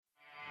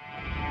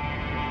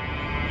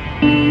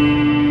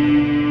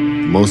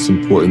most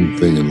important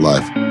thing in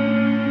life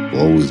will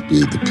always be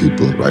the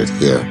people right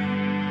here,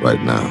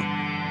 right now.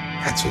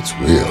 That's what's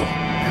real.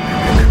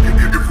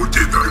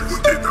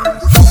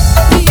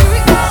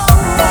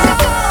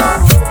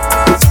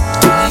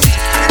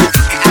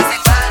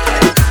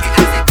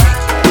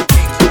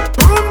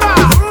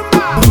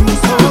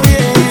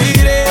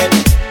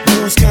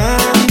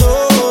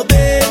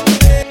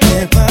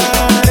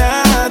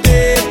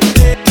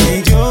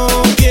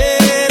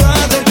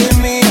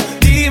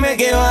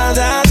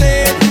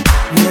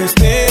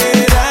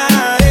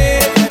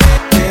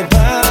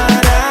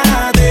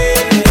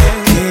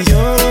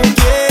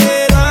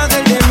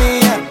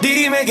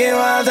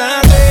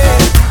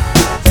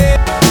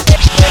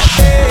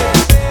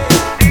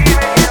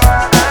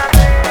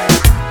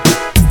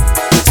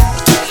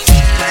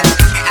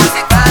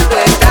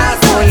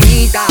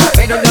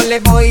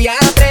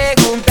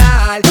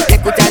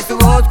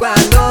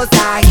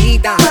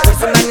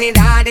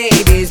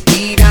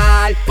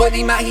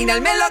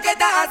 Imaginarme lo que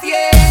estás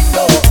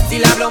haciendo. Si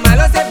le hablo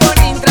malo se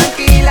pone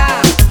intranquila.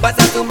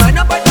 Pasa su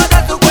mano por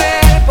todo su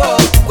cuerpo.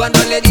 Cuando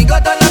le digo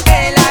todo lo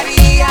que él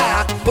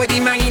haría, pues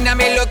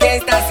imagíname lo que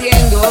está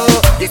haciendo.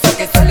 Y eso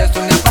que solo es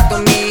una foto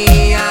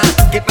mía.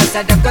 ¿Qué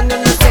pasará cuando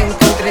nos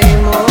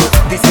encontremos?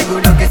 De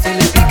seguro que se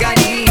le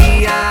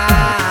explicaría.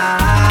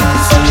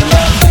 Si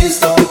la has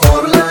visto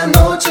por la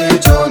noche,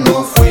 yo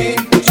no fui.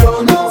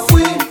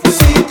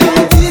 Si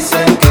te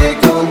dicen que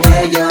con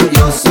ella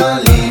yo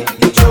salí,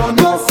 yo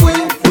no fui.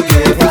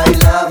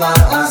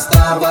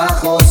 Hasta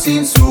abajo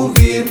sin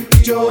subir,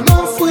 yo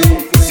no fui.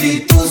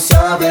 Si tú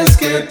sabes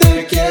que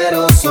te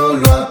quiero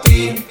solo a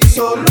ti,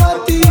 solo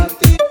a ti.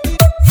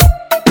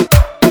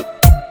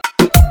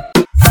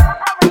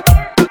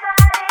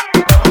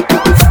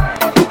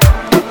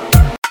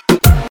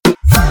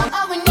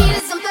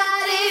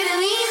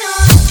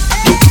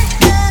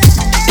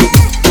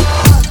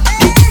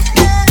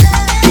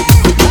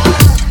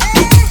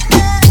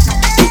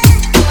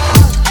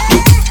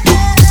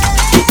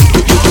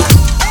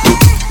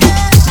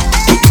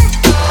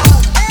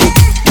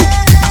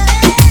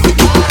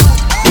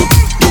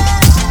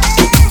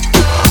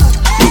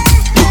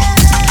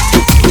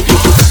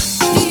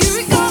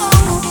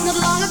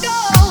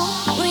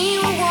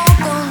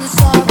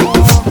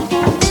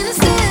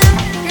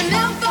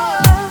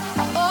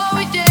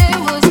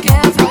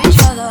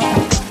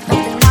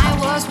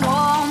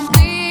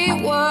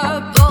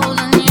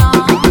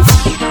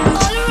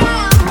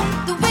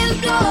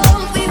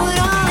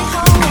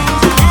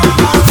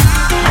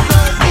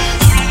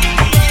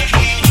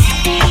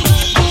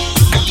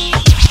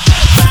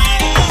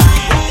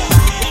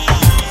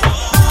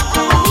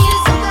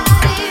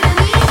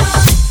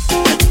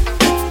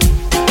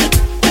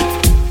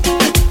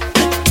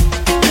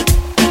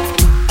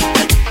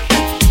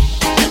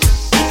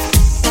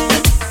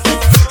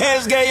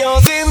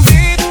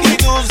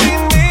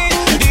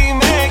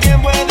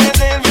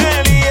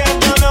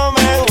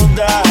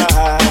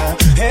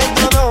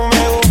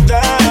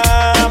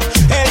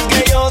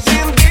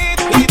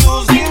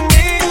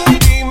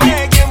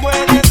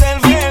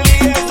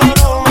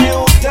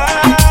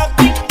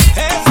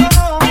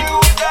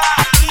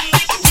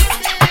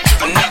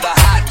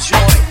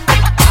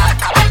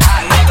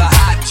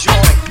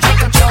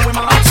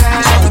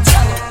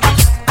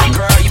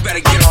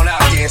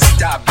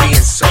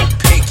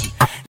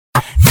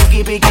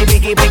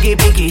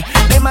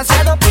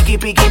 Demasiado piqui.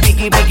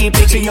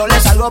 Si yo le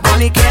salgo por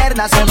la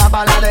izquierda, se va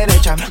para la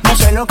derecha. No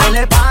sé lo que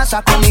le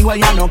pasa, conmigo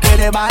ella no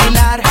quiere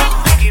bailar.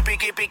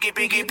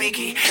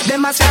 Piqui.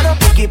 Demasiado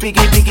piqui.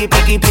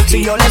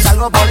 Si yo le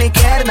salgo por la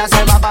izquierda,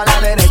 se va para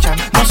la derecha.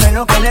 No sé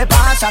lo que le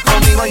pasa,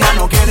 conmigo ella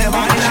no quiere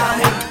bailar.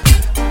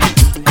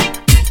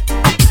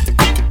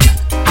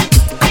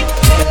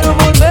 Quiero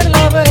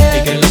volverla a ver.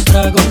 Y que los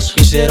tragos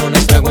hicieron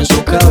estrago en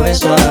su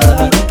cabeza.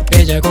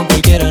 Ella con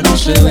cualquiera no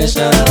se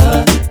besa.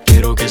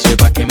 Quiero que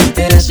sepa que me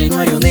interesa y no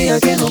hay un día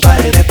que no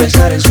pare de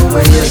pensar en su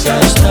belleza.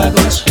 Los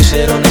tragos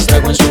hicieron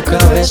estrago en su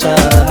cabeza.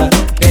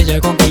 Ella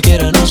con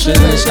cualquiera no se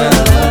besa.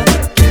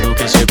 Quiero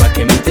que sepa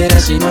que me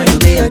interesa y no hay un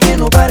día que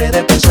no pare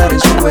de pensar en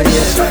su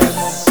belleza.